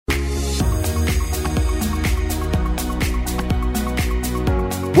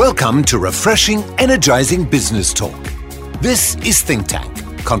Welcome to refreshing, energizing business talk. This is Think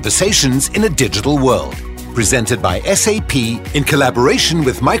Tank, Conversations in a Digital World, presented by SAP in collaboration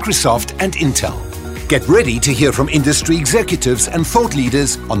with Microsoft and Intel. Get ready to hear from industry executives and thought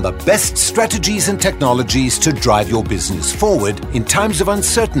leaders on the best strategies and technologies to drive your business forward in times of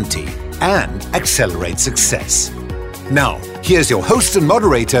uncertainty and accelerate success. Now, here's your host and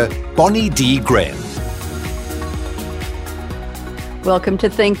moderator, Bonnie D. Graham. Welcome to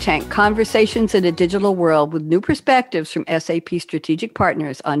Think Tank, Conversations in a Digital World with new perspectives from SAP strategic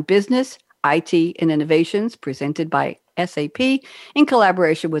partners on business, IT, and innovations, presented by SAP in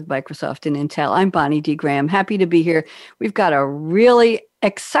collaboration with Microsoft and Intel. I'm Bonnie D. Graham. Happy to be here. We've got a really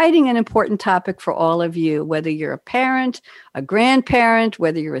exciting and important topic for all of you, whether you're a parent, a grandparent,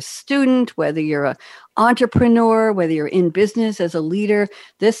 whether you're a student, whether you're an entrepreneur, whether you're in business as a leader.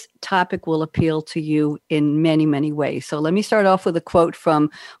 This topic will appeal to you in many, many ways. So let me start off with a quote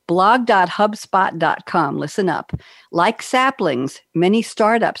from blog.hubspot.com. Listen up. Like saplings, many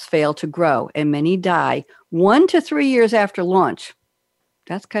startups fail to grow and many die 1 to 3 years after launch.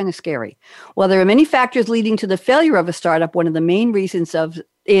 That's kind of scary. While there are many factors leading to the failure of a startup, one of the main reasons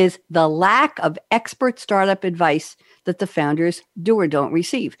is the lack of expert startup advice that the founders do or don't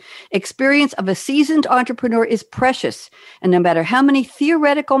receive. Experience of a seasoned entrepreneur is precious, and no matter how many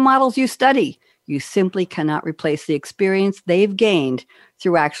theoretical models you study, you simply cannot replace the experience they've gained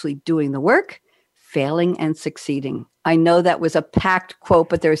through actually doing the work, failing, and succeeding. I know that was a packed quote,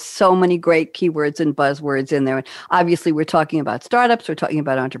 but there's so many great keywords and buzzwords in there. And obviously, we're talking about startups, we're talking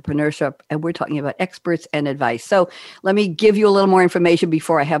about entrepreneurship, and we're talking about experts and advice. So let me give you a little more information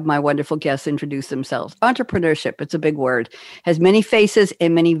before I have my wonderful guests introduce themselves. Entrepreneurship, it's a big word, has many faces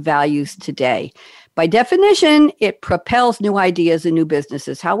and many values today. By definition, it propels new ideas and new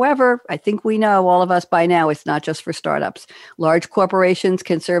businesses. However, I think we know, all of us by now, it's not just for startups. Large corporations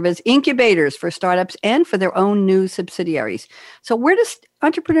can serve as incubators for startups and for their own new subsidiaries. So where does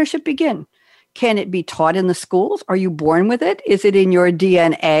entrepreneurship begin? Can it be taught in the schools? Are you born with it? Is it in your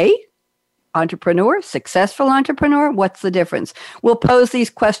DNA? Entrepreneur, successful entrepreneur, what's the difference? We'll pose these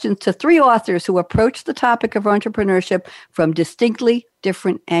questions to 3 authors who approach the topic of entrepreneurship from distinctly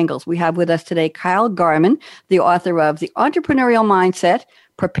different angles. We have with us today Kyle Garman, the author of The Entrepreneurial Mindset,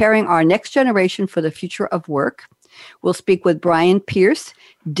 Preparing Our Next Generation for the Future of Work. We'll speak with Brian Pierce,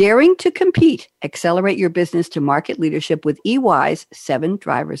 Daring to Compete, Accelerate Your Business to Market Leadership with EY's 7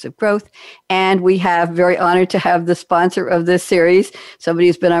 Drivers of Growth. And we have, very honored to have the sponsor of this series, somebody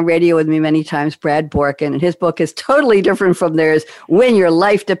who's been on radio with me many times, Brad Borkin, and his book is totally different from theirs, When Your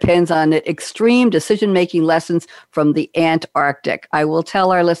Life Depends on It, Extreme Decision-Making Lessons from the Antarctic. I will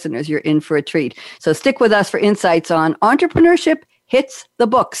tell our listeners you're in for a treat. So stick with us for insights on entrepreneurship hits the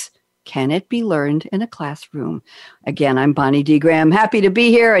books. Can it be learned in a classroom? Again, I'm Bonnie D. Graham. Happy to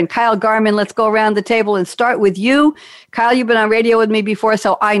be here. And Kyle Garman, let's go around the table and start with you. Kyle, you've been on radio with me before,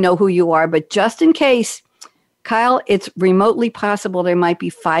 so I know who you are. But just in case, Kyle, it's remotely possible there might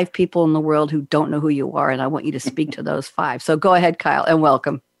be 5 people in the world who don't know who you are, and I want you to speak to those 5. So go ahead, Kyle, and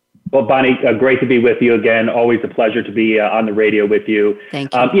welcome. Well, Bonnie, great to be with you again. Always a pleasure to be on the radio with you.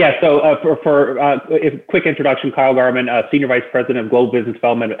 Thank you. For a quick introduction, Kyle Garman, Senior Vice President of Global Business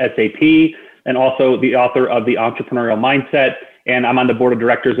Development at SAP, and also the author of The Entrepreneurial Mindset. And I'm on the board of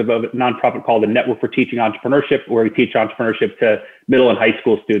directors of a nonprofit called the Network for Teaching Entrepreneurship, where we teach entrepreneurship to middle and high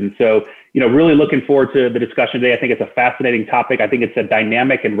school students. So, really looking forward to the discussion today. I think it's a fascinating topic. I think it's a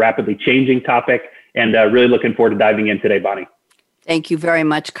dynamic and rapidly changing topic, and really looking forward to diving in today, Bonnie. Thank you very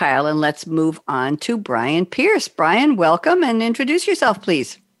much, Kyle. And let's move on to Brian Pierce. Brian, welcome, and introduce yourself,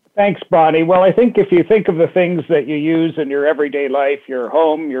 please. Thanks, Bonnie. Well, I think if you think of the things that you use in your everyday life, your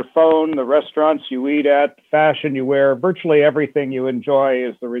home, your phone, the restaurants you eat at, fashion you wear, virtually everything you enjoy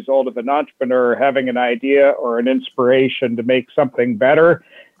is the result of an entrepreneur having an idea or an inspiration to make something better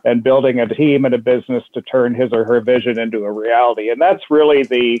and building a team and a business to turn his or her vision into a reality. And that's really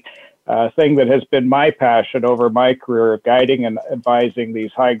the thing that has been my passion over my career of guiding and advising these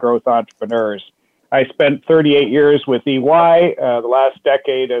high-growth entrepreneurs. I spent 38 years with EY, the last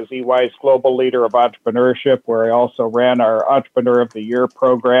decade as EY's global leader of entrepreneurship, where I also ran our Entrepreneur of the Year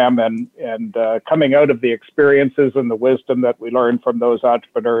program. And coming out of the experiences and the wisdom that we learned from those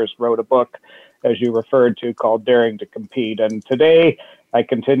entrepreneurs, wrote a book, as you referred to, called Daring to Compete. And today, I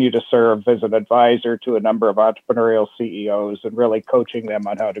continue to serve as an advisor to a number of entrepreneurial CEOs and really coaching them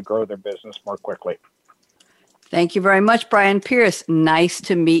on how to grow their business more quickly. Thank you very much, Brian Pierce. Nice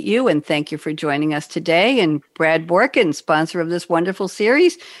to meet you, and thank you for joining us today. And Brad Borkin, sponsor of this wonderful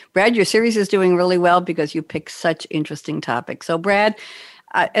series. Brad, your series is doing really well because you pick such interesting topics. So, Brad,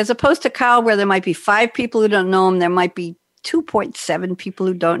 as opposed to Kyle, where there might be 5 people who don't know him, there might be 2.7 people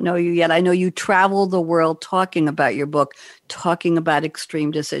who don't know you yet. I know you travel the world talking about your book, talking about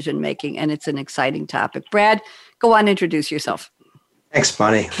extreme decision making, and it's an exciting topic. Brad, go on, introduce yourself. Thanks,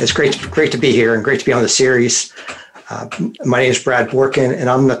 Bonnie. It's great to be here and great to be on the series. My name is Brad Borkin, and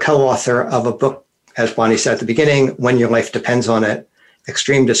I'm the co-author of a book, as Bonnie said at the beginning, When Your Life Depends on It,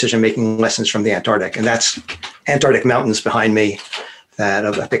 Extreme Decision-Making Lessons from the Antarctic. And that's Antarctic mountains behind me, that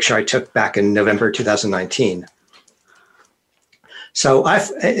a picture I took back in November 2019. So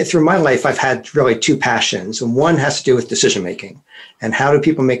through my life, I've had really two passions, and one has to do with decision-making. And how do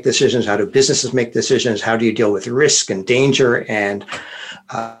people make decisions? How do businesses make decisions? How do you deal with risk and danger? And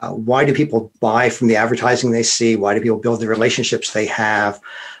why do people buy from the advertising they see? Why do people build the relationships they have?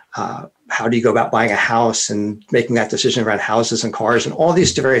 How do you go about buying a house and making that decision around houses and cars and all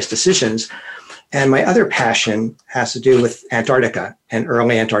these various decisions? And my other passion has to do with Antarctica and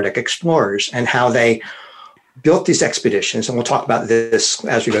early Antarctic explorers and how they built these expeditions. And we'll talk about this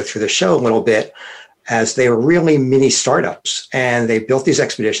as we go through the show a little bit, as they were really mini startups. And they built these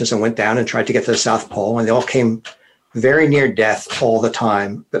expeditions and went down and tried to get to the South Pole. And they all came very near death all the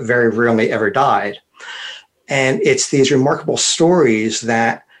time, but very rarely ever died. And it's these remarkable stories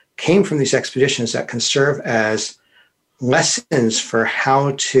that came from these expeditions that can serve as lessons for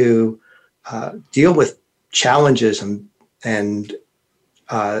how to deal with challenges and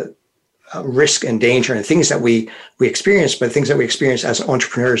risk and danger and things that we experience, but things that we experience as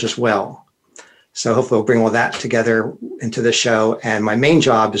entrepreneurs as well. So hopefully we'll bring all that together into the show. And my main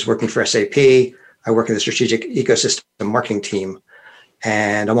job is working for SAP. I work in the Strategic Ecosystem Marketing team.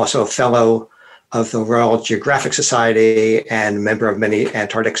 And I'm also a fellow of the Royal Geographic Society and member of many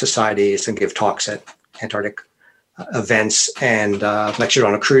Antarctic societies, and give talks at Antarctic events and lectured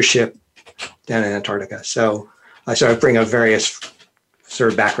on a cruise ship down in Antarctica. So I bring a various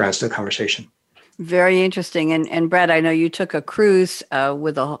sort of backgrounds to the conversation. Very interesting. And Brad, I know you took a cruise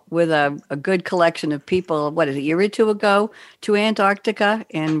with a good collection of people, a year or two ago, to Antarctica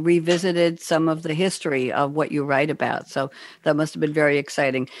and revisited some of the history of what you write about. So that must have been very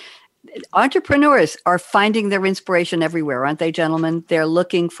exciting. Entrepreneurs are finding their inspiration everywhere, aren't they, gentlemen? They're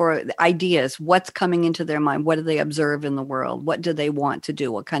looking for ideas. What's coming into their mind? What do they observe in the world? What do they want to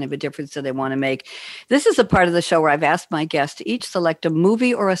do? What kind of a difference do they want to make? This is a part of the show where I've asked my guests to each select a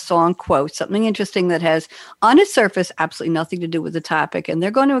movie or a song quote, something interesting that has, on its surface, absolutely nothing to do with the topic. And they're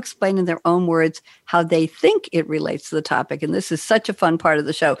going to explain in their own words how they think it relates to the topic. And this is such a fun part of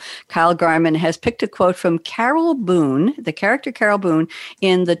the show. Kyle Garman has picked a quote from Carol Boone, the character Carol Boone,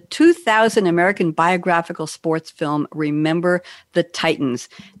 in the 2000 American biographical sports film, Remember the Titans.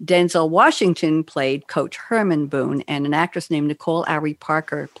 Denzel Washington played Coach Herman Boone, and an actress named Nicole Ari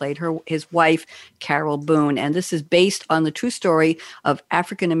Parker played his wife, Carol Boone. And this is based on the true story of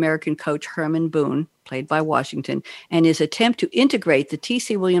African-American coach Herman Boone, played by Washington, and his attempt to integrate the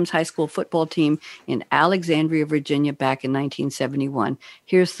T.C. Williams High School football team in Alexandria, Virginia, back in 1971.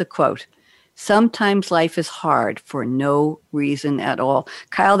 Here's the quote. "Sometimes life is hard for no reason at all."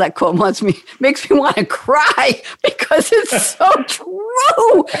 Kyle, that quote makes me want to cry because it's so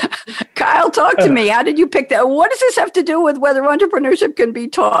true. Kyle, talk to me. How did you pick that? What does this have to do with whether entrepreneurship can be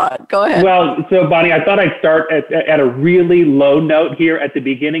taught? Go ahead. Well, so Bonnie, I thought I'd start at a really low note here at the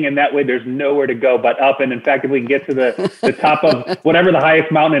beginning, and that way there's nowhere to go but up. And in fact, if we can get to the top of whatever the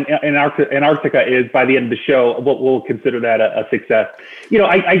highest mountain in Antarctica is by the end of the show, we'll consider that a success. You know,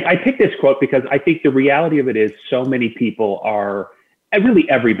 I picked this quote because I think the reality of it is so many people are, and really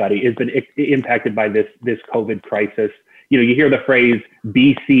everybody has been impacted by this COVID crisis. You know, you hear the phrase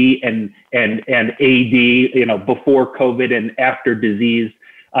BC and AD, you know, before COVID and after disease.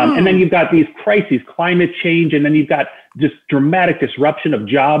 And then you've got these crises, climate change, and then you've got just dramatic disruption of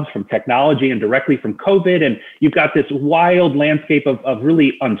jobs from technology and directly from COVID. And you've got this wild landscape of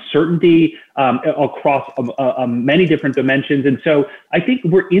really uncertainty across many different dimensions. And so I think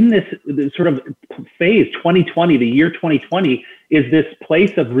we're in this sort of phase, 2020, the year 2020 is this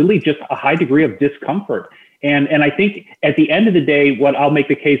place of really just a high degree of discomfort. And I think at the end of the day, what I'll make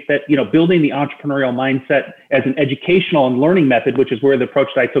the case that, you know, building the entrepreneurial mindset as an educational and learning method, which is where the approach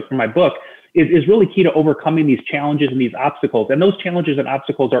that I took from my book, is really key to overcoming these challenges and these obstacles. And those challenges and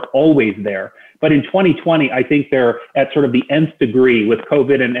obstacles are always there. But in 2020, I think they're at sort of the nth degree with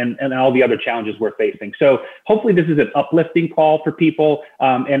COVID and all the other challenges we're facing. So hopefully this is an uplifting call for people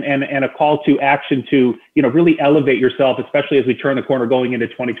and a call to action to, you know, really elevate yourself, especially as we turn the corner going into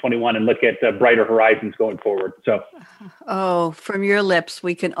 2021 and look at brighter horizons going forward. So, oh, from your lips,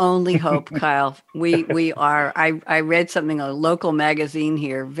 we can only hope, Kyle. We are. I read something, a local magazine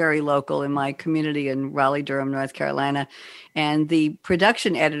here, very local in my community in Raleigh-Durham, North Carolina. And the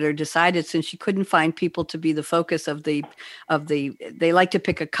production editor decided, since she couldn't find people to be the focus of the, they like to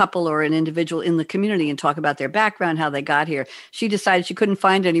pick a couple or an individual in the community and talk about their background, how they got here. She decided she couldn't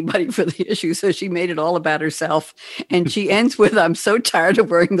find anybody for the issue, so she made it all about herself. And she ends with, "I'm so tired of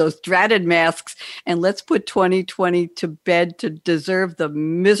wearing those dratted masks, and let's put 2020 to bed to deserve the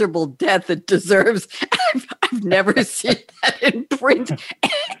miserable death it deserves." I've never seen that in print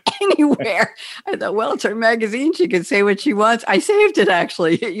anywhere. I thought, well, it's her magazine. She can say what she wants. I saved it,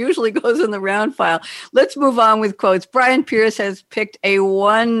 actually. It usually goes in the round file. Let's move on with quotes. Brian Pierce has picked a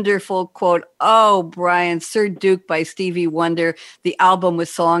wonderful quote. Oh, Brian, Sir Duke by Stevie Wonder, the album with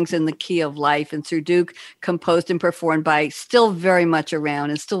songs in the key of life. And Sir Duke, composed and performed by, still very much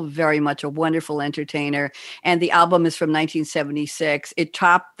around and still very much a wonderful entertainer. And the album is from 1976. It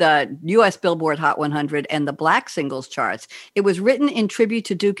topped the U.S. Billboard Hot 100 and the Black Singles charts. It was written in tribute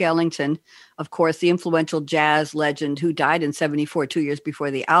to Duke Ellington, of course, the influential jazz legend who died in 74, 2 years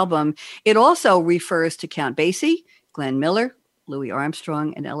before the album. It also refers to Count Basie, Glenn Miller, Louis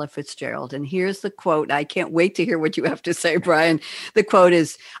Armstrong, and Ella Fitzgerald. And here's the quote. I can't wait to hear what you have to say, Brian. The quote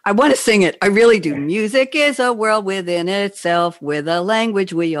is, I want to sing it. I really do. "Music is a world within itself with a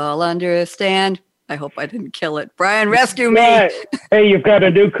language we all understand." I hope I didn't kill it. Brian, rescue me. Hey, you've got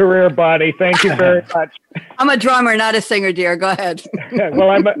a new career, buddy. Thank you very much. I'm a drummer, not a singer, dear. Go ahead. Well,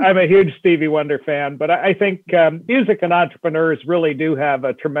 I'm a huge Stevie Wonder fan, but I think music and entrepreneurs really do have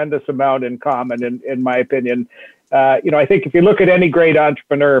a tremendous amount in common, in my opinion. I think if you look at any great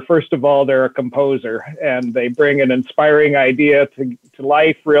entrepreneur, first of all, they're a composer, and they bring an inspiring idea to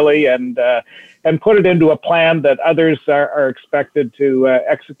life, really, and put it into a plan that others are expected to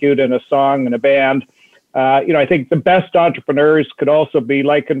execute in a song and a band. I think the best entrepreneurs could also be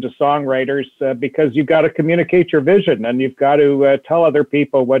likened to songwriters because you've got to communicate your vision, and you've got to tell other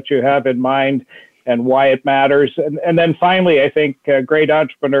people what you have in mind and why it matters. And then finally, I think great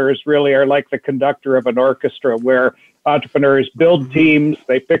entrepreneurs really are like the conductor of an orchestra, where entrepreneurs build teams,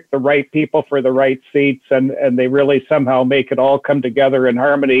 they pick the right people for the right seats, and they really somehow make it all come together in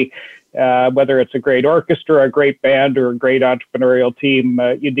harmony. Whether it's a great orchestra, a great band, or a great entrepreneurial team,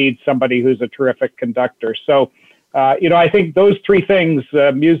 you need somebody who's a terrific conductor. So, I think those three things,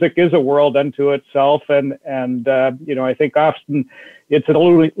 music is a world unto itself. And I think often it's a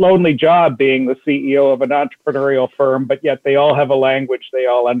lonely job being the CEO of an entrepreneurial firm, but yet they all have a language they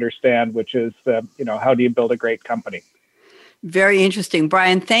all understand, which is, how do you build a great company? Very interesting,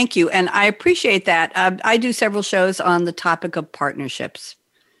 Brian. Thank you. And I appreciate that. I do several shows on the topic of partnerships.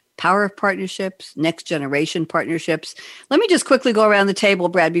 Power of partnerships, next generation partnerships. Let me just quickly go around the table,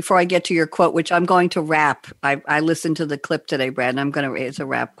 Brad, before I get to your quote, which I'm going to rap. I listened to the clip today, Brad, and it's a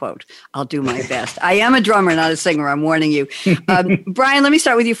rap quote. I'll do my best. I am a drummer, not a singer. I'm warning you. Brian, let me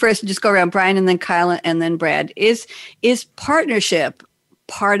start with you first and just go around. Brian and then Kyle and then Brad. Is partnership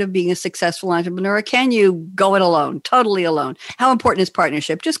part of being a successful entrepreneur? Or can you go it alone, totally alone? How important is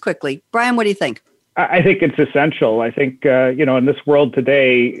partnership? Just quickly. Brian, what do you think? I think it's essential. I think, in this world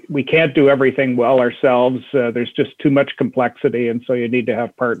today, we can't do everything well ourselves. There's just too much complexity. And so you need to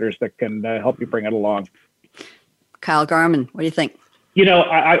have partners that can help you bring it along. Kyle Garman, what do you think?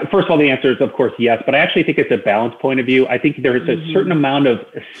 First of all, the answer is, of course, yes. But I actually think it's a balanced point of view. I think there is a certain amount of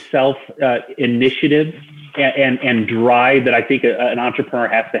self-initiative and drive that I think an entrepreneur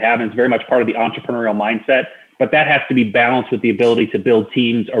has to have. And it's very much part of the entrepreneurial mindset. But that has to be balanced with the ability to build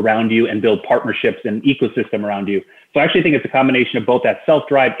teams around you and build partnerships and ecosystem around you. So I actually think it's a combination of both that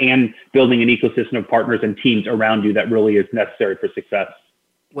self-drive and building an ecosystem of partners and teams around you that really is necessary for success.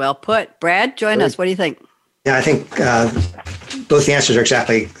 Well put. Brad, join us. What do you think? Yeah, I think both the answers are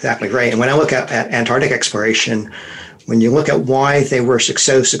exactly right. And when I look at Antarctic exploration, when you look at why they were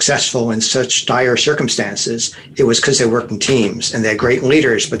so successful in such dire circumstances, it was because they worked in teams, and they had great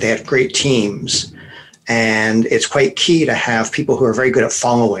leaders, but they had great teams. And it's quite key to have people who are very good at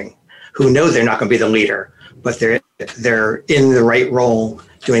following, who know they're not going to be the leader, but they're in the right role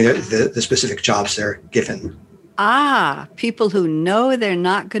doing the specific jobs they're given. People who know they're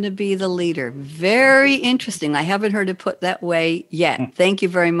not going to be the leader. Very interesting. I haven't heard it put that way yet. Thank you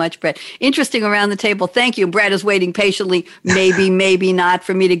very much, Brad. Interesting around the table. Thank you. Brad is waiting patiently, maybe not,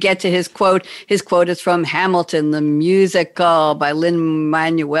 for me to get to his quote. His quote is from Hamilton, the musical by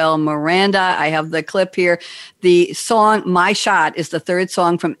Lin-Manuel Miranda. I have the clip here. The song My Shot is the third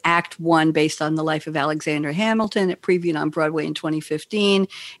song from Act 1 based on the life of Alexander Hamilton. It previewed on Broadway in 2015,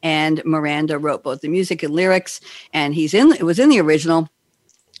 and Miranda wrote both the music and lyrics, and it was in the original.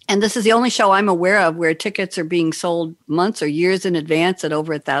 And this is the only show I'm aware of where tickets are being sold months or years in advance at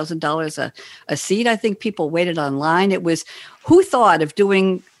over $1,000 a seat. I think people waited online. It was, who thought of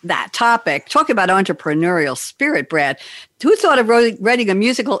doing that topic? Talking about entrepreneurial spirit, Brad. Who thought of writing a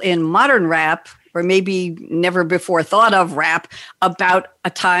musical in modern rap, or maybe never before thought of rap, about a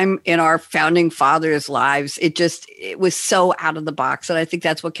time in our founding fathers' lives? It was so out of the box. And I think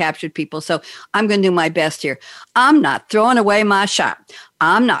that's what captured people. So I'm going to do my best here. I'm not throwing away my shot.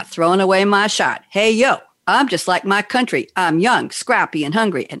 I'm not throwing away my shot. Hey, yo, I'm just like my country. I'm young, scrappy, and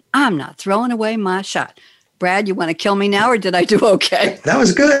hungry, and I'm not throwing away my shot. Brad, you want to kill me now, or did I do okay? That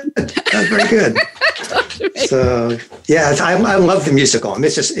was good. That was very good. So, yeah, I love the musical. I mean,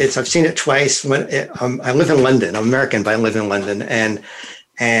 I've seen it twice. I live in London. I'm American, but I live in London, and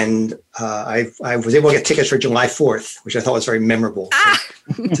I was able to get tickets for July 4th, which I thought was very memorable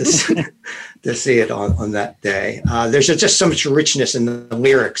to see it on that day. There's just so much richness in the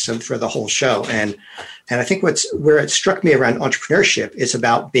lyrics for the whole show, and I think where it struck me around entrepreneurship is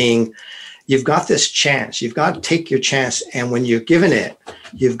about being. You've got this chance. You've got to take your chance. And when you're given it,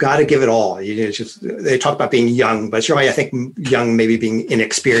 you've got to give it all. They talk about being young, but it's really, I think, young maybe being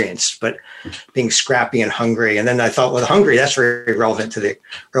inexperienced, but being scrappy and hungry. And then I thought, well, hungry, that's very relevant to the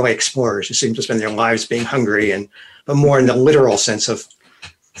early explorers who seem to spend their lives being hungry, but more in the literal sense of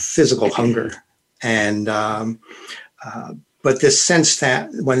physical hunger. And but this sense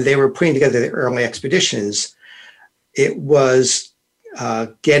that when they were putting together the early expeditions, it was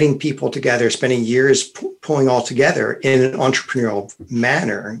getting people together, spending years pulling all together in an entrepreneurial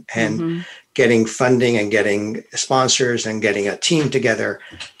manner, and getting funding and getting sponsors and getting a team together.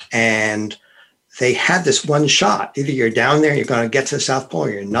 And they had this one shot. Either you're down there, you're going to get to the South Pole, or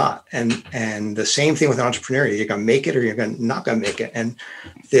you're not. And the same thing with an entrepreneur. You're going to make it, or you're not going to make it. And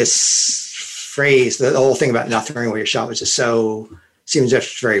this phrase, the whole thing about not throwing away your shot, was just seems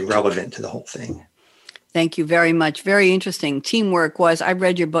just very relevant to the whole thing. Thank you very much. Very interesting. Teamwork was, I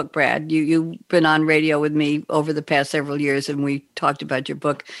read your book, Brad. You've been on radio with me over the past several years, and we talked about your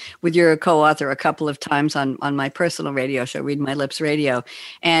book with your co-author a couple of times on my personal radio show, Read My Lips Radio.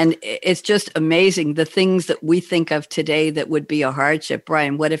 And it's just amazing the things that we think of today that would be a hardship.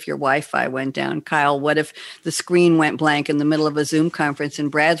 Brian, what if your Wi-Fi went down? Kyle, what if the screen went blank in the middle of a Zoom conference?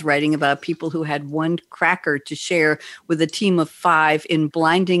 And Brad's writing about people who had one cracker to share with a team of 5 in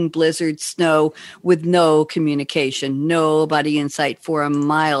blinding blizzard snow with no communication, nobody in sight for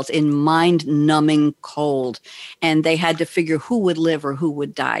miles, in mind-numbing cold. And they had to figure who would live or who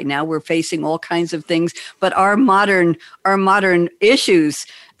would die. Now we're facing all kinds of things, but our modern issues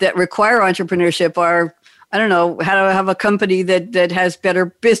that require entrepreneurship are, I don't know, how to have a company that has better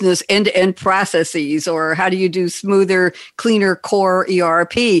business end-to-end processes, or how do you do smoother, cleaner core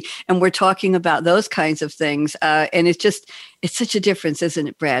ERP? And we're talking about those kinds of things. And it's such a difference, isn't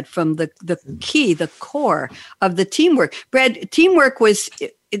it, Brad, from the key, the core of the teamwork. Brad, teamwork was,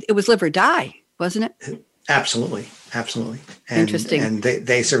 it was live or die, wasn't it? Absolutely. And, interesting. And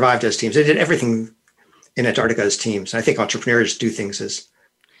they survived as teams. They did everything in Antarctica as teams. I think entrepreneurs do things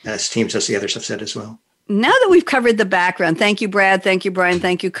as teams, as the others have said as well. Now that we've covered the background, thank you, Brad, thank you, Brian,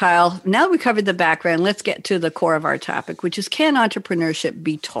 thank you, Kyle. Now that we've covered the background, let's get to the core of our topic, which is, can entrepreneurship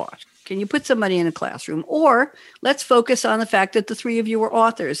be taught? Can you put somebody in a classroom? Or let's focus on the fact that the 3 of you were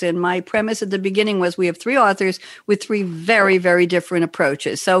authors. And my premise at the beginning was we have 3 authors with 3 very, very different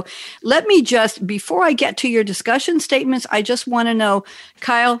approaches. So let me just, before I get to your discussion statements, I just want to know,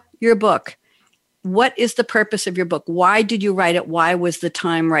 Kyle, your book. What is the purpose of your book? Why did you write it? Why was the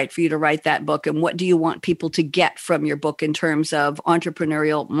time right for you to write that book? And what do you want people to get from your book in terms of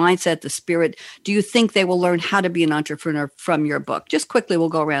entrepreneurial mindset, the spirit? Do you think they will learn how to be an entrepreneur from your book? Just quickly, we'll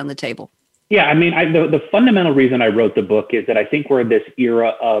go around the table. Yeah, I mean, the fundamental reason I wrote the book is that I think we're in this era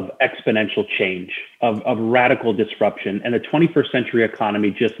of exponential change, of radical disruption. And the 21st century economy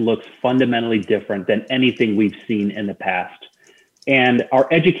just looks fundamentally different than anything we've seen in the past. And our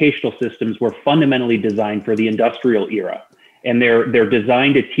educational systems were fundamentally designed for the industrial era. And they're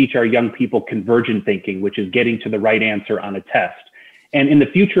designed to teach our young people convergent thinking, which is getting to the right answer on a test. And in the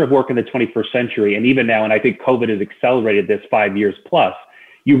future of work in the 21st century, and even now, and I think COVID has accelerated this 5 years plus,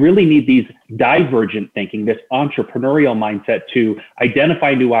 you really need these divergent thinking, this entrepreneurial mindset to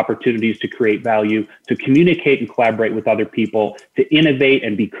identify new opportunities to create value, to communicate and collaborate with other people, to innovate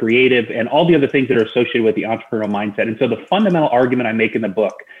and be creative, and all the other things that are associated with the entrepreneurial mindset. And so the fundamental argument I make in the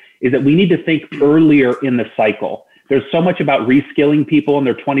book is that we need to think earlier in the cycle. There's so much about reskilling people in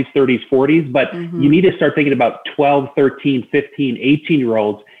their 20s, 30s, 40s, but you need to start thinking about 12, 13, 15,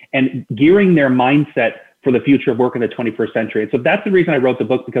 18-year-olds and gearing their mindset for the future of work in the 21st century. And so that's the reason I wrote the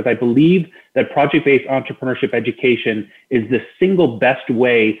book, because I believe that project-based entrepreneurship education is the single best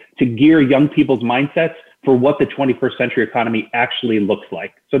way to gear young people's mindsets for what the 21st century economy actually looks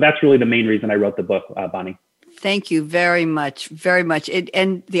like. So that's really the main reason I wrote the book, Bonnie. Thank you very much, very much.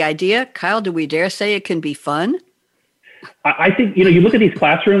 And the idea, Kyle, do we dare say it can be fun? I think, you look at these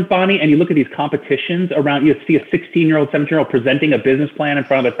classrooms, Bonnie, and you look at these competitions around, you see a 16-year-old, 17-year-old presenting a business plan in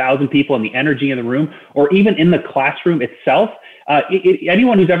front of 1,000 people and the energy in the room, or even in the classroom itself.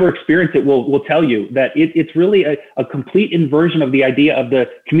 Anyone who's ever experienced it will tell you that it's really a complete inversion of the idea of the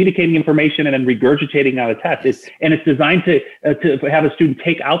communicating information and then regurgitating on a test. It's designed to have a student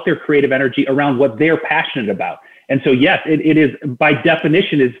take out their creative energy around what they're passionate about. And so, yes, it is, by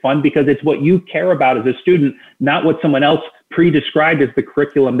definition, is fun because it's what you care about as a student, not what someone else pre-described as the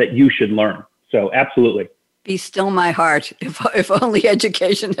curriculum that you should learn. So absolutely. Be still my heart. If only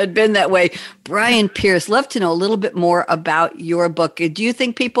education had been that way. Brian Pierce, love to know a little bit more about your book. Do you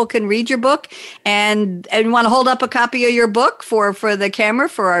think people can read your book and want to hold up a copy of your book for the camera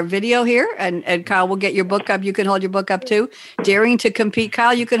for our video here? And Kyle, we'll get your book up. You can hold your book up too. Daring to Compete.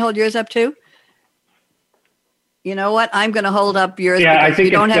 Kyle, you can hold yours up too. You know what? I'm going to hold up yours because you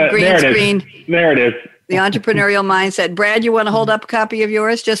don't have green screen. There it is. The Entrepreneurial Mindset. Brad, you want to hold up a copy of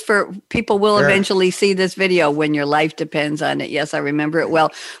yours just for people will eventually see this video when your life depends on it. Yes, I remember it well.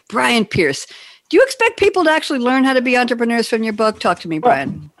 Brian Pierce, do you expect people to actually learn how to be entrepreneurs from your book? Talk to me,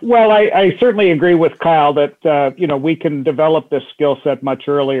 Brian. Well, I certainly agree with Kyle that, we can develop this skill set much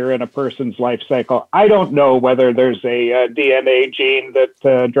earlier in a person's life cycle. I don't know whether there's a DNA gene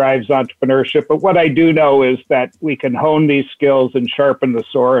that drives entrepreneurship, but what I do know is that we can hone these skills and sharpen the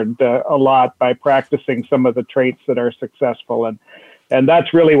sword a lot by practicing some of the traits that are successful. And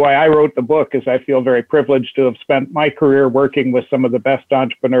that's really why I wrote the book, is I feel very privileged to have spent my career working with some of the best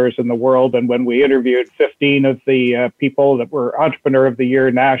entrepreneurs in the world. And when we interviewed 15 of the people that were Entrepreneur of the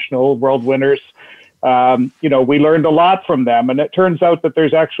Year national world winners, we learned a lot from them. And it turns out that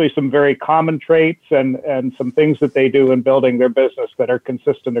there's actually some very common traits and some things that they do in building their business that are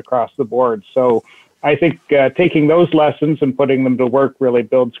consistent across the board. So I think taking those lessons and putting them to work really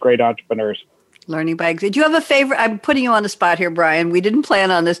builds great entrepreneurs. Learning by example. Do you have a favorite? I'm putting you on the spot here, Brian. We didn't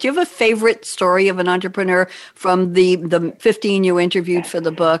plan on this. Do you have a favorite story of an entrepreneur from the 15 you interviewed for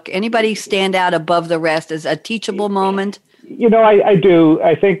the book? Anybody stand out above the rest as a teachable moment? I do.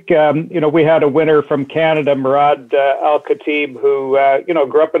 I think, we had a winner from Canada, Murad Al-Khatib, who,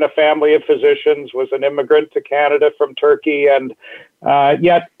 grew up in a family of physicians, was an immigrant to Canada from Turkey. And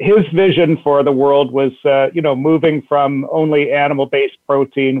yet his vision for the world was, moving from only animal-based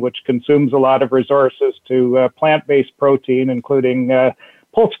protein, which consumes a lot of resources, to plant-based protein, including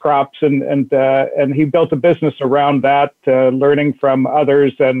pulse crops, and he built a business around that, learning from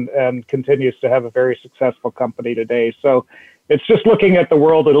others, and continues to have a very successful company today. So it's just looking at the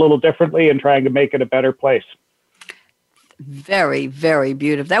world a little differently and trying to make it a better place. Very, very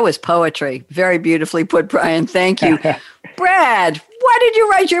beautiful. That was poetry. Very beautifully put, Brian. Thank you. Brad, why did you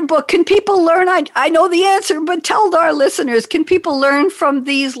write your book? Can people learn? I know the answer, but tell our listeners, can people learn from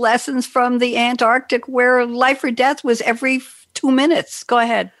these lessons from the Antarctic where life or death was every 2 minutes? Go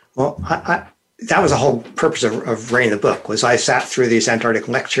ahead. Well, that was the whole purpose of writing the book, was I sat through these Antarctic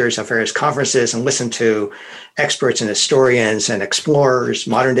lectures at various conferences and listened to experts and historians and explorers,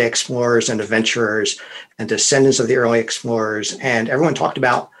 modern day explorers and adventurers and descendants of the early explorers. And everyone talked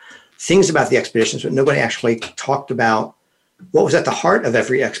about things about the expeditions, but nobody actually talked about what was at the heart of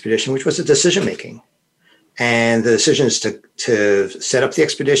every expedition, which was the decision making. And the decisions to set up the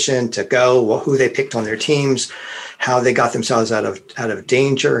expedition, to go, who they picked on their teams, how they got themselves out of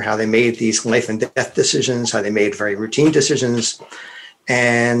danger, how they made these life and death decisions, how they made very routine decisions.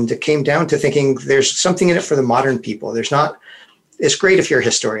 And it came down to thinking there's something in it for the modern people. It's great if you're a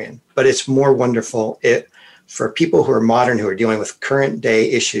historian, but it's more wonderful for people who are modern, who are dealing with current day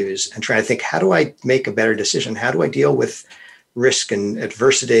issues and trying to think, how do I make a better decision? How do I deal with risk and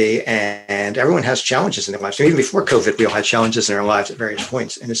adversity? And everyone has challenges in their lives. And even before COVID, we all had challenges in our lives at various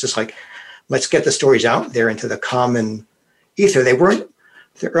points. And it's just like, let's get the stories out there into the common ether. The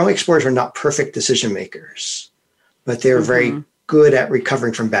early explorers were not perfect decision makers, but they were very good at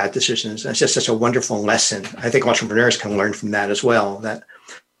recovering from bad decisions. And it's just such a wonderful lesson. I think entrepreneurs can learn from that as well, that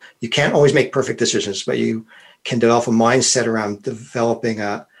you can't always make perfect decisions, but you can develop a mindset around developing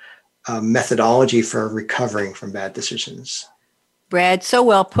a methodology for recovering from bad decisions. Brad, so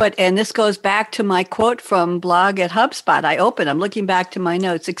well put. And this goes back to my quote from blog at HubSpot. I'm looking back to my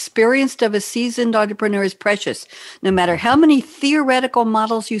notes. Experience of a seasoned entrepreneur is precious. No matter how many theoretical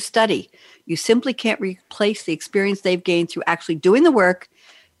models you study, you simply can't replace the experience they've gained through actually doing the work,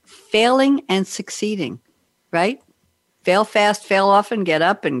 failing and succeeding. right? Fail fast, fail often, get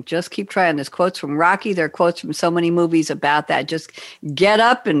up, and just keep trying. There's quotes from Rocky. There are quotes from so many movies about that. Just get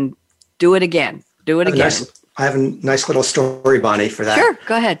up and do it again. Do it again. I have a nice little story, Bonnie, for that. Sure,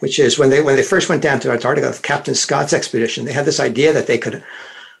 go ahead. Which is when they first went down to Antarctica with Captain Scott's expedition, they had this idea that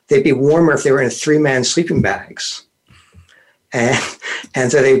they'd be warmer if they were in 3-man sleeping bags.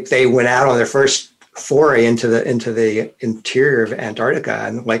 And so they went out on their first foray into the interior of Antarctica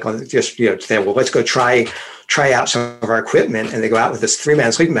and say, well, let's go try out some of our equipment. And they go out with this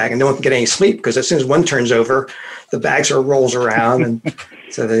 3-man sleeping bag and no one can get any sleep because as soon as one turns over, the bag sort of rolls around. And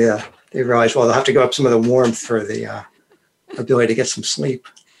so they realize, well, they'll have to go up some of the warmth for the ability to get some sleep.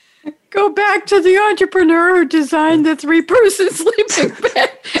 Go back to the entrepreneur who designed the 3-person sleeping bag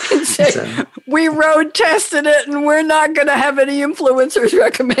and say, we road tested it and we're not going to have any influencers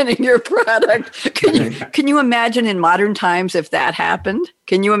recommending your product. Can you imagine in modern times if that happened?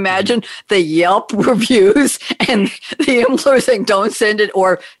 Can you imagine the Yelp reviews and the influencers saying, don't send it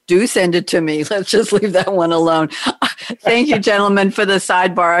or do send it to me? Let's just leave that one alone. Thank you, gentlemen, for the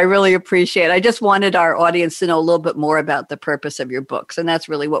sidebar. I really appreciate it. I just wanted our audience to know a little bit more about the purpose of your books, and that's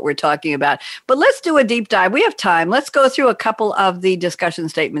really what we're talking about. But let's do a deep dive. We have time. Let's go through a couple of the discussion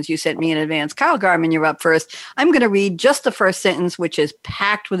statements you sent me in advance. Kyle Garman, you're up first. I'm going to read just the first sentence, which is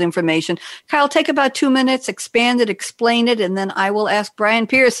packed with information. Kyle, take about 2 minutes, expand it, explain it, and then I will ask Brian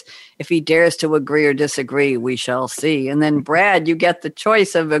Pierce if he dares to agree or disagree. We shall see. And then Brad, you get the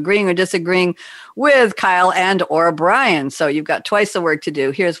choice of agreeing or disagreeing with Kyle and or Brian. So you've got twice the work to do.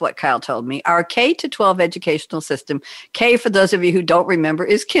 Here's what Kyle told me. Our K-12 educational system, K, for those of you who don't remember,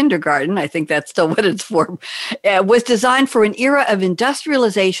 is kindergarten. I think that's still what it's for, was designed for an era of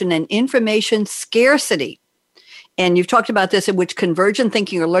industrialization and information scarcity. And you've talked about this, in which convergent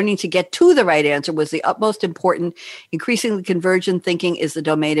thinking or learning to get to the right answer was the utmost important. Increasingly, convergent thinking is the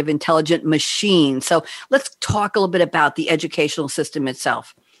domain of intelligent machines. So let's talk a little bit about the educational system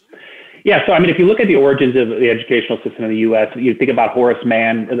itself. Yeah, so I mean, if you look at the origins of the educational system in the U.S., you think about Horace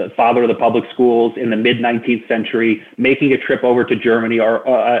Mann, the father of the public schools in the mid-19th century, making a trip over to Germany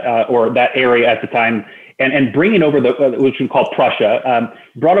or that area at the time, and bringing over which we call Prussia,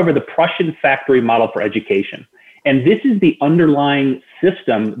 brought over the Prussian factory model for education. And this is the underlying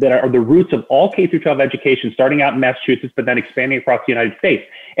system that are the roots of all K-12 education, starting out in Massachusetts, but then expanding across the United States.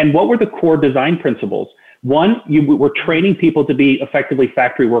 And what were the core design principles? One, we're training people to be effectively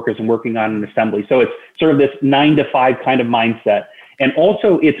factory workers and working on an assembly. So it's sort of this 9 to 5 kind of mindset. And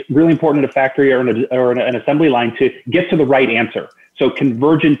also, it's really important in a factory or an assembly line to get to the right answer. So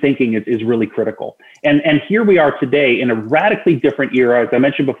convergent thinking is really critical. And here we are today in a radically different era, as I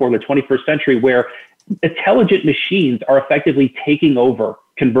mentioned before, the 21st century, where intelligent machines are effectively taking over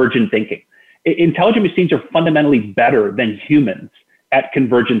convergent thinking. Intelligent machines are fundamentally better than humans at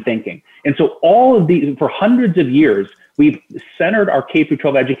convergent thinking. And so all of these, for hundreds of years, we've centered our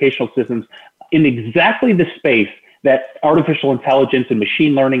K-12 educational systems in exactly the space that artificial intelligence and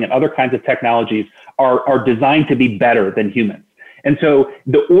machine learning and other kinds of technologies are designed to be better than humans. And so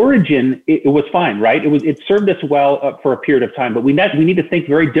the origin, it was fine, right? It served us well for a period of time, but we need to think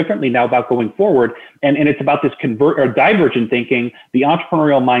very differently now about going forward. And it's about this divergent thinking, the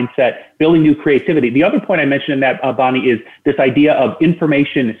entrepreneurial mindset, building new creativity. The other point I mentioned in that, Bonnie, is this idea of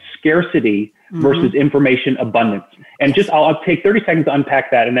information scarcity versus information abundance. And just, I'll take 30 seconds to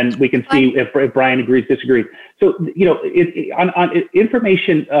unpack that, and then we can see if Brian agrees, disagrees. So,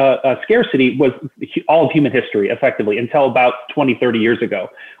 information scarcity was all of human history, effectively, until about 20, 30 years ago,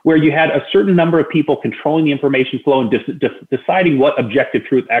 where you had a certain number of people controlling the information flow and deciding what objective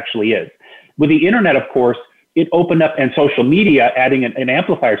truth actually is. With the internet, of course, it opened up, and social media adding an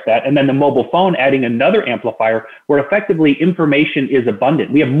amplifier to that, and then the mobile phone adding another amplifier, where effectively information is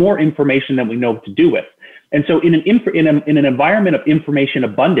abundant. We have more information than we know what to do with. And so in an environment of information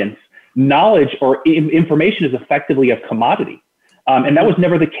abundance, knowledge or information is effectively a commodity. And that was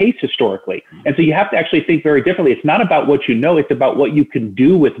never the case historically. And so you have to actually think very differently. It's not about what you know, it's about what you can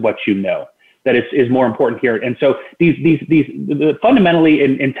do with what you know that is more important here. And so fundamentally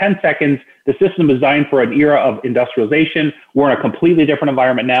in 10 seconds, the system is designed for an era of industrialization. We're in a completely different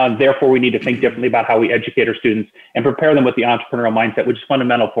environment now, and therefore we need to think differently about how we educate our students and prepare them with the entrepreneurial mindset, which is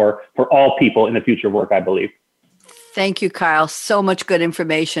fundamental for all people in the future of work, I believe. Thank you, Kyle. So much good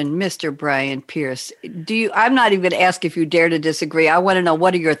information. Mr. Brian Pierce, I'm not even going to ask if you dare to disagree. I want to know,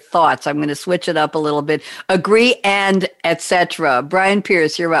 what are your thoughts? I'm going to switch it up a little bit. Agree and etc. Brian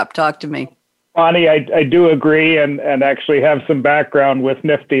Pierce, you're up. Talk to me. Bonnie, I do agree, and actually have some background with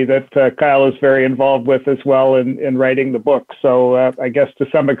Nifty that Kyle is very involved with as well in writing the book. So I guess to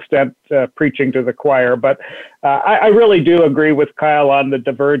some extent preaching to the choir. But I really do agree with Kyle on the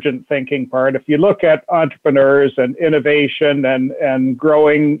divergent thinking part. If you look at entrepreneurs and innovation and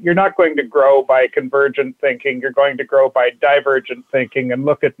growing, you're not going to grow by convergent thinking. You're going to grow by divergent thinking and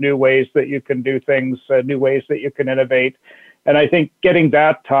look at new ways that you can do things, new ways that you can innovate. And I think getting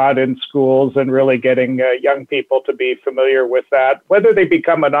that taught in schools and really getting young people to be familiar with that, whether they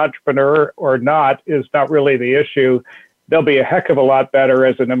become an entrepreneur or not, is not really the issue. They'll be a heck of a lot better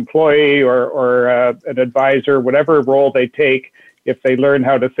as an employee or an advisor, whatever role they take, if they learn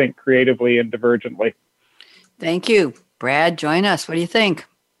how to think creatively and divergently. Thank you. Brad, join us. What do you think?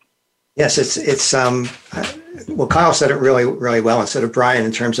 Yes, it's well, Kyle said it really, really well instead of Brian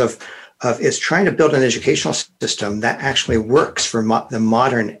in terms of is trying to build an educational system that actually works for the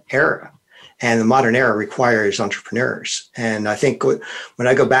modern era. And the modern era requires entrepreneurs. And I think when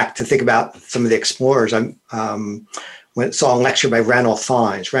I go back to think about some of the explorers, I saw a lecture by Ranulph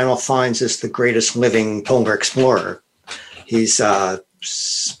Fiennes. Ranulph Fiennes is the greatest living polar explorer. He's probably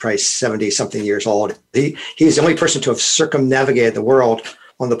 70-something years old. He's the only person to have circumnavigated the world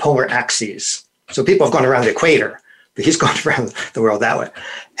on the polar axes. So people have gone around the equator, but he's gone around the world that way.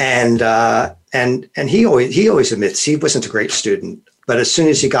 And he always admits he wasn't a great student, but as soon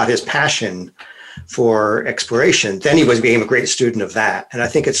as he got his passion for exploration, then he became a great student of that. And I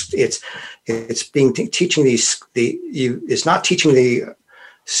think it's teaching it's not teaching the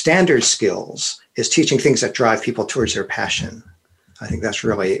standard skills, it's teaching things that drive people towards their passion. I think that's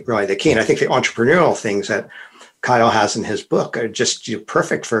really, really the key. And I think the entrepreneurial things that Kyle has in his book are just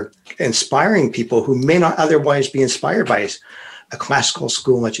perfect for inspiring people who may not otherwise be inspired by a classical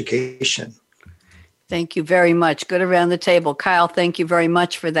school education. Thank you very much. Good around the table. Kyle, thank you very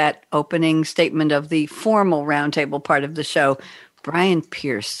much for that opening statement of the formal roundtable part of the show. Brian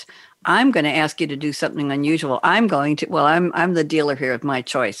Pierce, I'm going to ask you to do something unusual. I'm the dealer here of my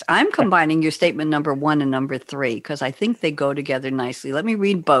choice. I'm combining your statement number 1 and number 3 because I think they go together nicely. Let me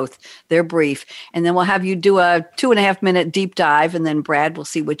read both. They're brief. And then we'll have you do a 2.5-minute deep dive. And then Brad will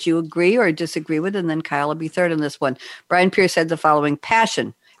see what you agree or disagree with. And then Kyle will be third on this one. Brian Pierce said the following: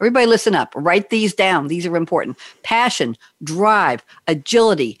 passion. Everybody listen up. Write these down. These are important. Passion, drive,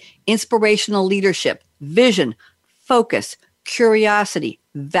 agility, inspirational leadership, vision, focus, curiosity,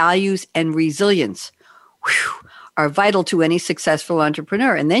 values, and resilience are vital to any successful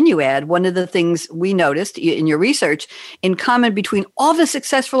entrepreneur. And then you add one of the things we noticed in your research in common between all the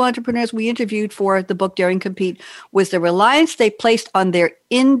successful entrepreneurs we interviewed for the book Dare and Compete was the reliance they placed on their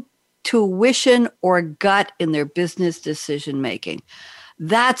intuition or gut in their business decision making.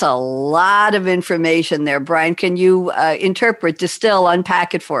 That's a lot of information there. Brian, can you interpret, distill,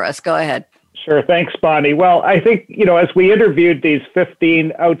 unpack it for us? Go ahead. Sure. Thanks, Bonnie. Well, I think, as we interviewed these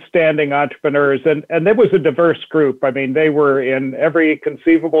 15 outstanding entrepreneurs, and there was a diverse group. I mean, they were in every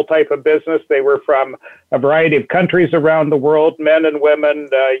conceivable type of business. They were from a variety of countries around the world, men and women,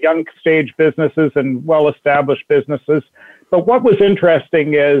 young stage businesses and well-established businesses. But what was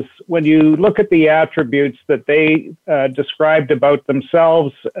interesting is when you look at the attributes that they described about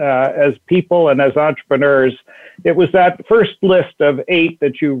themselves as people and as entrepreneurs, it was that first list of 8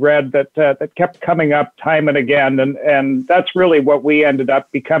 that you read that kept coming up time and again. And that's really what we ended up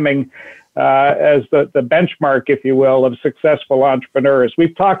becoming as the benchmark, if you will, of successful entrepreneurs.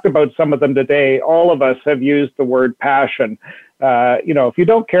 We've talked about some of them today. All of us have used the word passion. If you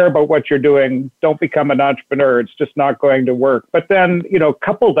don't care about what you're doing, don't become an entrepreneur. It's just not going to work. But then,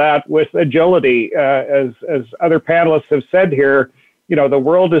 couple that with agility, as other panelists have said here. The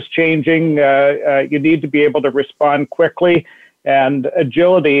world is changing. You need to be able to respond quickly, and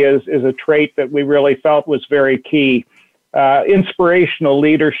agility is a trait that we really felt was very key. Inspirational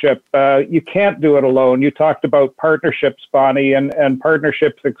leadership. You can't do it alone. You talked about partnerships, Bonnie, and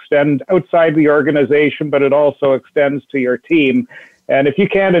partnerships extend outside the organization, but it also extends to your team. And if you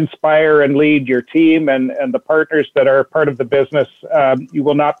can't inspire and lead your team and the partners that are part of the business, you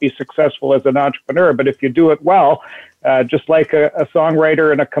will not be successful as an entrepreneur. But if you do it well, just like a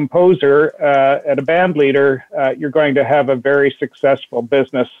songwriter and a composer and a band leader, you're going to have a very successful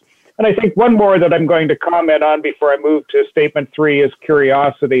business. And I think one more that I'm going to comment on before I move to statement 3 is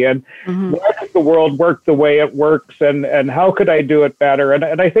curiosity. And why does the world work the way it works? And how could I do it better?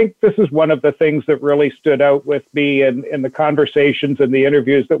 And I think this is one of the things that really stood out with me in the conversations and the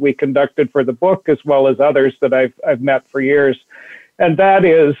interviews that we conducted for the book, as well as others that I've met for years. And that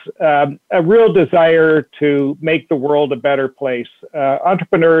is a real desire to make the world a better place.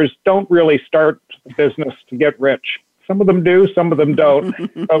 Entrepreneurs don't really start a business to get rich. Some of them do, some of them don't.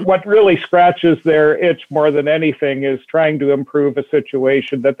 But what really scratches their itch more than anything is trying to improve a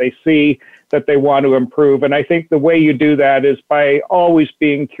situation that they see that they want to improve. And I think the way you do that is by always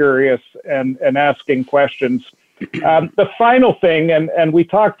being curious and asking questions. The final thing, and we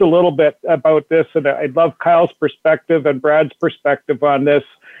talked a little bit about this, and I'd love Kyle's perspective and Brad's perspective on this,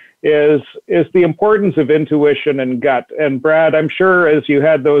 is the importance of intuition and gut. And Brad, I'm sure as you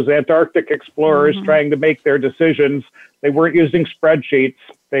had those Antarctic explorers trying to make their decisions, they weren't using spreadsheets.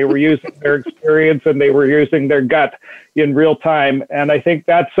 They were using their experience and they were using their gut in real time. And I think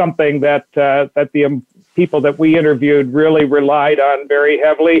that's something that the people that we interviewed really relied on very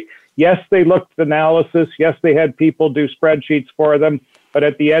heavily. Yes, they looked at analysis. Yes, they had people do spreadsheets for them. But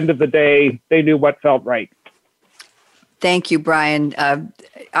at the end of the day, they knew what felt right. Thank you, Brian.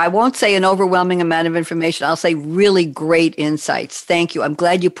 I won't say an overwhelming amount of information. I'll say really great insights. Thank you. I'm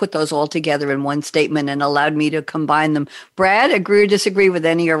glad you put those all together in one statement and allowed me to combine them. Brad, agree or disagree with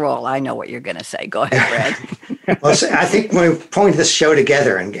any or all? I know what you're going to say. Go ahead, Brad. Well, so I think when we pulling this show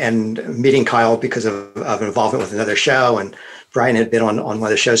together and meeting Kyle because of involvement with another show, and Brian had been on one of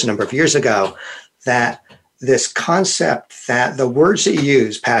the shows a number of years ago, that this concept that the words that you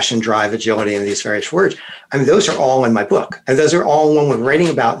use, passion, drive, agility, and these various words, I mean, those are all in my book. And those are all, when we're writing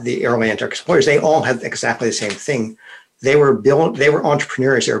about the early Antarctic explorers, they all had exactly the same thing. They were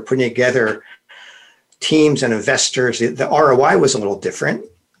entrepreneurs. They were putting together teams and investors. The ROI was a little different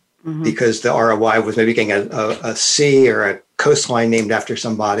because the ROI was maybe getting a sea or a coastline named after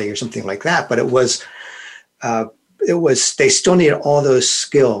somebody or something like that. But it was they still needed all those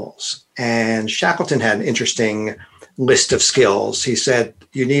skills. And Shackleton had an interesting list of skills. He said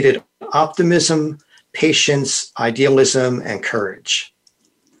you needed optimism, patience, idealism, and courage.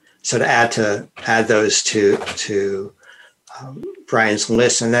 So to add those to Brian's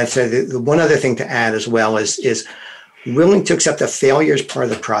list, and that's the one other thing to add as well is willing to accept that failure is part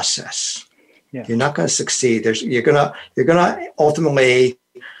of the process. Yeah. You're not going to succeed. You're gonna ultimately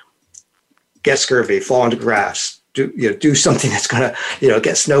get scurvy, fall into grass. Do something that's going to,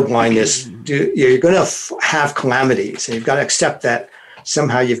 get snow blindness. You're going to have calamities, and you've got to accept that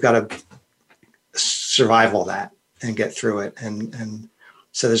somehow you've got to survive all that and get through it. And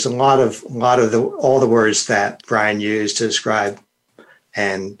so there's a lot of all the words that Brian used to describe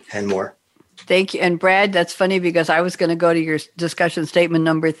and more. Thank you. And Brad, that's funny because I was going to go to your discussion statement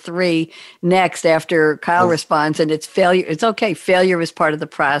number 3 next after Kyle responds, and it's failure. It's okay. Failure is part of the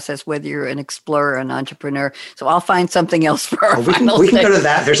process, whether you're an explorer or an entrepreneur. So I'll find something else for our final we can go to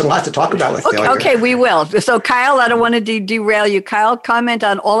that. There's a lot to talk about with failure. Okay, we will. So Kyle, I don't want to derail you. Kyle, comment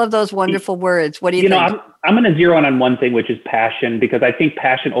on all of those wonderful words. What do you think? I'm going to zero in on one thing, which is passion, because I think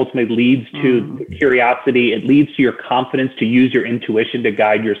passion ultimately leads to curiosity. It leads to your confidence to use your intuition to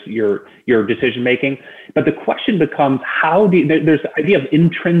guide your decision making. But the question becomes, there's the idea of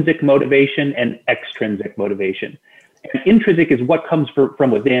intrinsic motivation and extrinsic motivation. And intrinsic is what comes from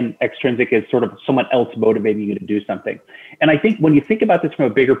within. Extrinsic is sort of someone else motivating you to do something. And I think when you think about this from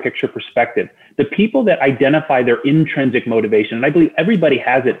a bigger picture perspective, the people that identify their intrinsic motivation, and I believe everybody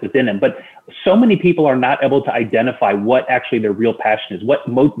has it within them, but so many people are not able to identify what actually their real passion is, what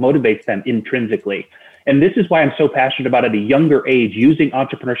motivates them intrinsically. And this is why I'm so passionate about at a younger age using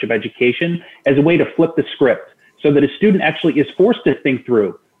entrepreneurship education as a way to flip the script so that a student actually is forced to think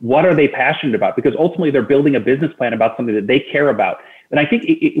through what are they passionate about, because ultimately they're building a business plan about something that they care about. And I think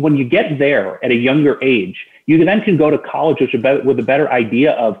when you get there at a younger age, you then can go to college with a better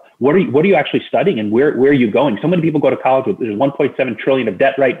idea of what are you actually studying and where are you going. So many people go to college with there's 1.7 trillion of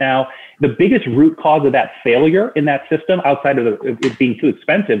debt right now. The biggest root cause of that failure in that system, outside of it being too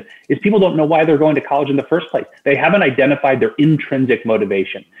expensive, is people don't know why they're going to college in the first place. They haven't identified their intrinsic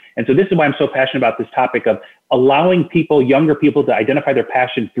motivation. And so this is why I'm so passionate about this topic of allowing younger people to identify their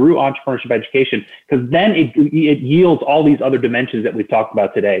passion through entrepreneurship education, because then it yields all these other dimensions that we've talked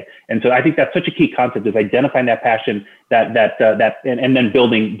about today. And so I think that's such a key concept, is identifying that passion and then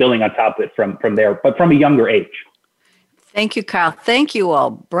building on top of it from there, but from a younger age. Thank you, Kyle. Thank you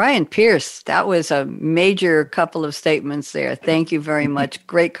all. Brian Pierce, that was a major couple of statements there. Thank you very much.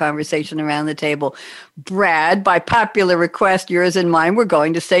 Great conversation around the table. Brad, by popular request, yours and mine, we're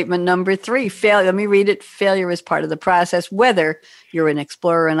going to statement number 3. Let me read it. Failure is part of the process, whether you're an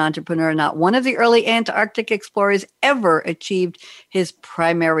explorer, an entrepreneur or not. One of the early Antarctic explorers ever achieved his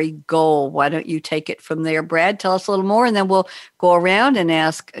primary goal. Why don't you take it from there, Brad? Tell us a little more, and then we'll go around and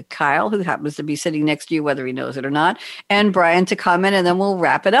ask Kyle, who happens to be sitting next to you, whether he knows it or not, and Brian to comment, and then we'll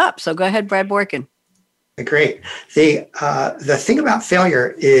wrap it up. So go ahead, Brad Borkin. Great. The thing about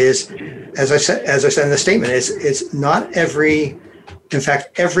failure is, as I said in the statement, is not every In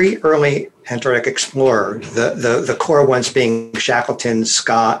fact, every early Antarctic explorer, the core ones being Shackleton,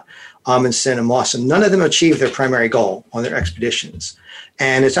 Scott, Amundsen, and Mawson, none of them achieved their primary goal on their expeditions.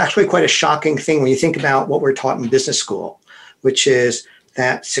 And it's actually quite a shocking thing when you think about what we're taught in business school, which is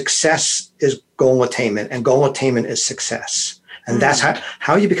that success is goal attainment and goal attainment is success. And that's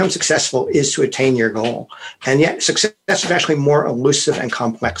how you become successful is to attain your goal. And yet success is actually more elusive and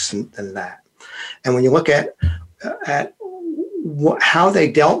complex than that. And when you look at how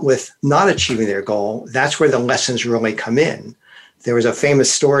they dealt with not achieving their goal, that's where the lessons really come in. There was a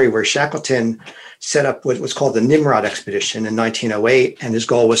famous story where Shackleton set up what was called the Nimrod expedition in 1908, and his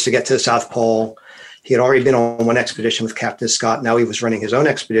goal was to get to the South Pole. He had already been on one expedition with Captain Scott. Now he was running his own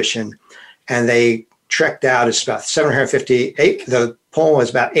expedition, and they trekked out. It's about the pole is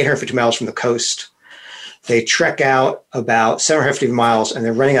about 850 miles from the coast. They trek out about 750 miles, and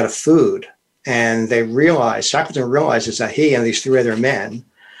they're running out of food. And Shackleton realizes that he and these three other men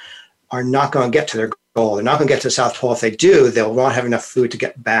are not going to get to their goal. They're not going to get to the South Pole. If they do, they'll not have enough food to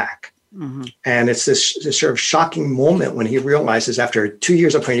get back. Mm-hmm. And it's this sort of shocking moment when he realizes after 2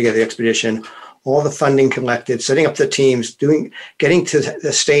 years of putting together the expedition, all the funding collected, setting up the teams, getting to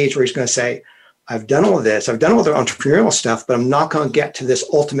the stage where he's going to say, I've done all of this. I've done all the entrepreneurial stuff, but I'm not going to get to this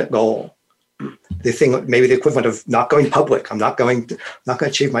ultimate goal. The thing, maybe the equivalent of not going public. I'm not going to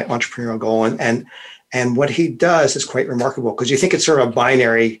achieve my entrepreneurial goal. And what he does is quite remarkable because you think it's sort of a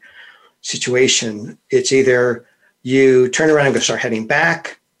binary situation. It's either you turn around and go start heading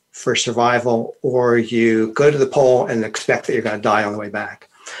back for survival, or you go to the pole and expect that you're going to die on the way back.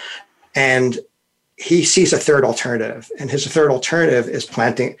 And he sees a third alternative, and his third alternative is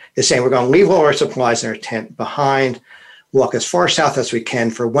saying we're going to leave all our supplies in our tent behind, walk as far south as we can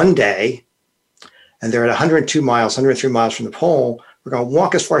for one day, and they're at 103 miles from the pole. We're going to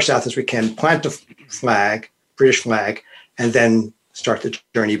walk as far south as we can, plant a flag, British flag, and then start the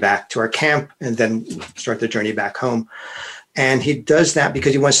journey back to our camp, and then start the journey back home. And he does that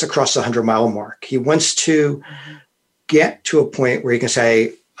because he wants to cross the 100-mile mark. He wants to get to a point where he can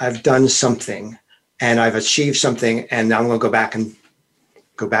say, I've done something and I've achieved something, and now I'm going to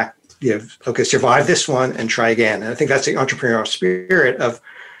go back, survive this one and try again. And I think that's the entrepreneurial spirit of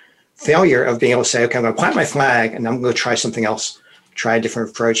failure, of being able to say, okay, I'm going to plant my flag and I'm going to try something else, try a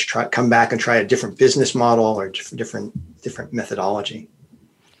different approach, come back and try a different business model or different methodology.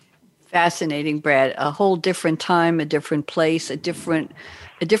 Fascinating, Brad. A whole different time, a different place, a different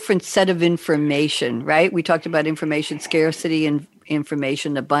set of information, right? We talked about information scarcity and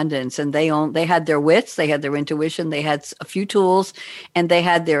information abundance, and they had their wits, they had their intuition, they had a few tools, and they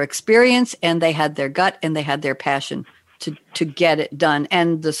had their experience, and they had their gut, and they had their passion to get it done,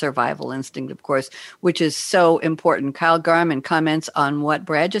 and the survival instinct, of course, which is so important. Kyle Garman, comments on what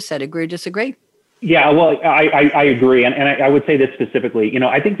Brad just said. Agree or disagree? Yeah, well, I agree. And I would say this specifically.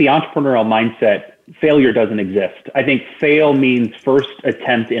 I think the entrepreneurial mindset, failure doesn't exist. I think fail means first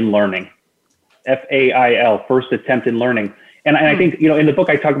attempt in learning. FAIL, first attempt in learning. And I think, in the book,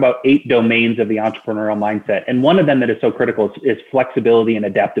 I talk about 8 domains of the entrepreneurial mindset. And one of them that is so critical is flexibility and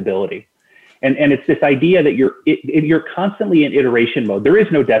adaptability. And it's this idea that you're constantly in iteration mode. There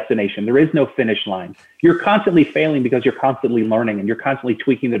is no destination. There is no finish line. You're constantly failing because you're constantly learning and you're constantly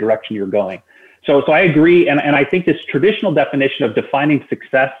tweaking the direction you're going. So I agree. And I think this traditional definition of defining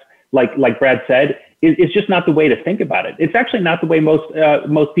success, like Brad said, is just not the way to think about it. It's actually not the way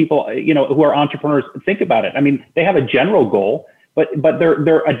most people, who are entrepreneurs think about it. I mean, they have a general goal, but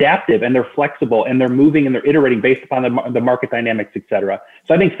they're adaptive and they're flexible and they're moving and they're iterating based upon the market dynamics, et cetera.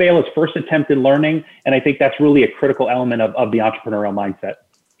 So I think fail is first attempt in learning. And I think that's really a critical element of the entrepreneurial mindset.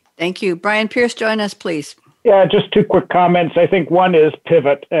 Thank you. Brian Pierce, join us, please. Yeah, just 2 quick comments. I think one is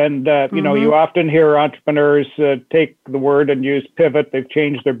pivot. And, you often hear entrepreneurs take the word and use pivot. They've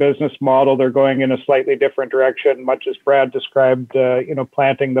changed their business model. They're going in a slightly different direction, much as Brad described,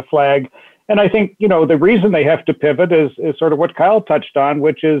 planting the flag. And I think, the reason they have to pivot is sort of what Kyle touched on,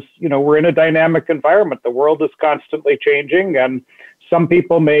 which is, we're in a dynamic environment. The world is constantly changing, and some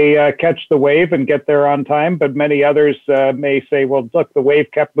people may catch the wave and get there on time, but many others may say, well, look, the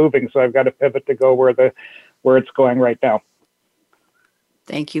wave kept moving, so I've got to pivot to go where it's going right now.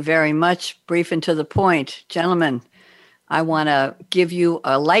 Thank you very much. Brief and to the point. Gentlemen, I want to give you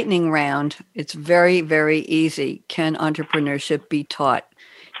a lightning round. It's very, very easy. Can entrepreneurship be taught?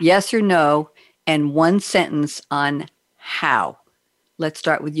 Yes or no, and 1 sentence on how. Let's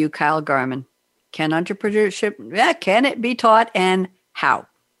start with you, Kyle Garman. Can entrepreneurship, can it be taught, and how?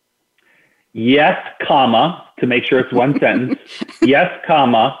 Yes, comma, to make sure it's 1 sentence. Yes,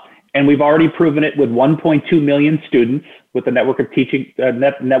 comma. And we've already proven it with 1.2 million students with the network of teaching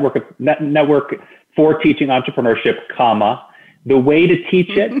network for teaching entrepreneurship, comma. The way to teach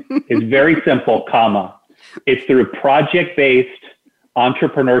it is very simple, comma. It's through project-based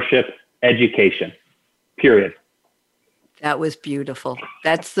entrepreneurship education, period. That was beautiful.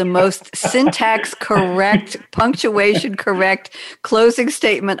 That's the most syntax correct, punctuation correct closing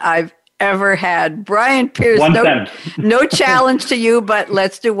statement I've ever had. Brian Pierce, no challenge to you, but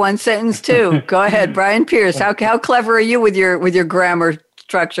let's do one sentence too. Go ahead, Brian Pierce. How clever are you with your grammar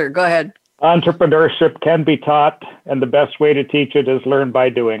structure? Go ahead. Entrepreneurship can be taught, and the best way to teach it is learn by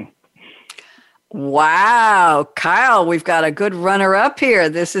doing. Wow. Kyle, we've got a good runner-up here.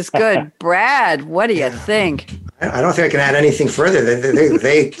 This is good. Brad, what do you think? I don't think I can add anything further.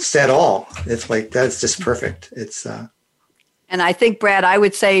 They said all. It's like, that's just perfect. It's And I think, Brad, I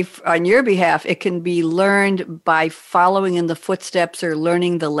would say on your behalf, it can be learned by following in the footsteps or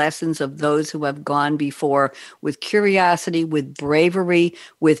learning the lessons of those who have gone before with curiosity, with bravery,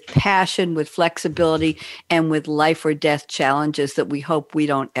 with passion, with flexibility, and with life or death challenges that we hope we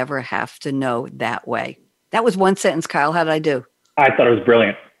don't ever have to know that way. That was one sentence, Kyle. How did I do? I thought it was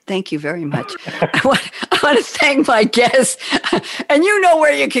brilliant. Thank you very much. I want to thank my guests. And you know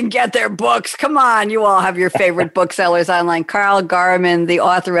where you can get their books. Come on, you all have your favorite booksellers online. Carl Garman, the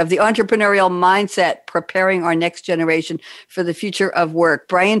author of The Entrepreneurial Mindset, Preparing Our Next Generation for the Future of Work.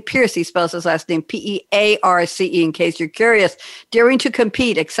 Brian Pierce, he spells his last name Pearce, in case you're curious. Daring to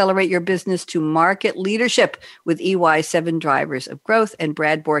Compete, Accelerate Your Business to Market Leadership with EY 7 Drivers of Growth. And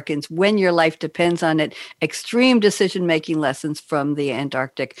Brad Borkins, When Your Life Depends on It, Extreme Decision-Making Lessons from the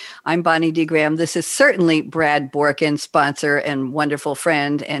Antarctic. I'm Bonnie D. Graham. This is certainly Brad Borkins, sponsor and wonderful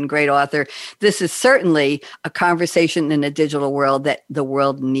friend and great author. This is certainly a conversation in a digital world that the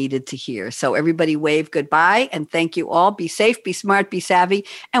world needed to hear. So everybody wave goodbye and thank you all. Be safe, be smart, be savvy,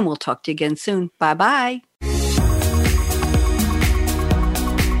 and we'll talk to you again soon. Bye-bye.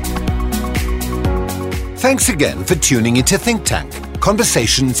 Thanks again for tuning into Think Tank,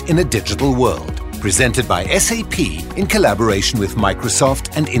 Conversations in a Digital World, presented by SAP in collaboration with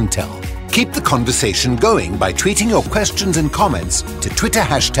Microsoft and Intel. Keep the conversation going by tweeting your questions and comments to Twitter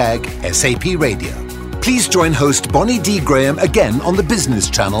 #SAP Radio. Please join host Bonnie D. Graham again on the Business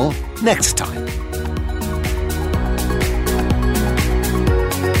Channel next time.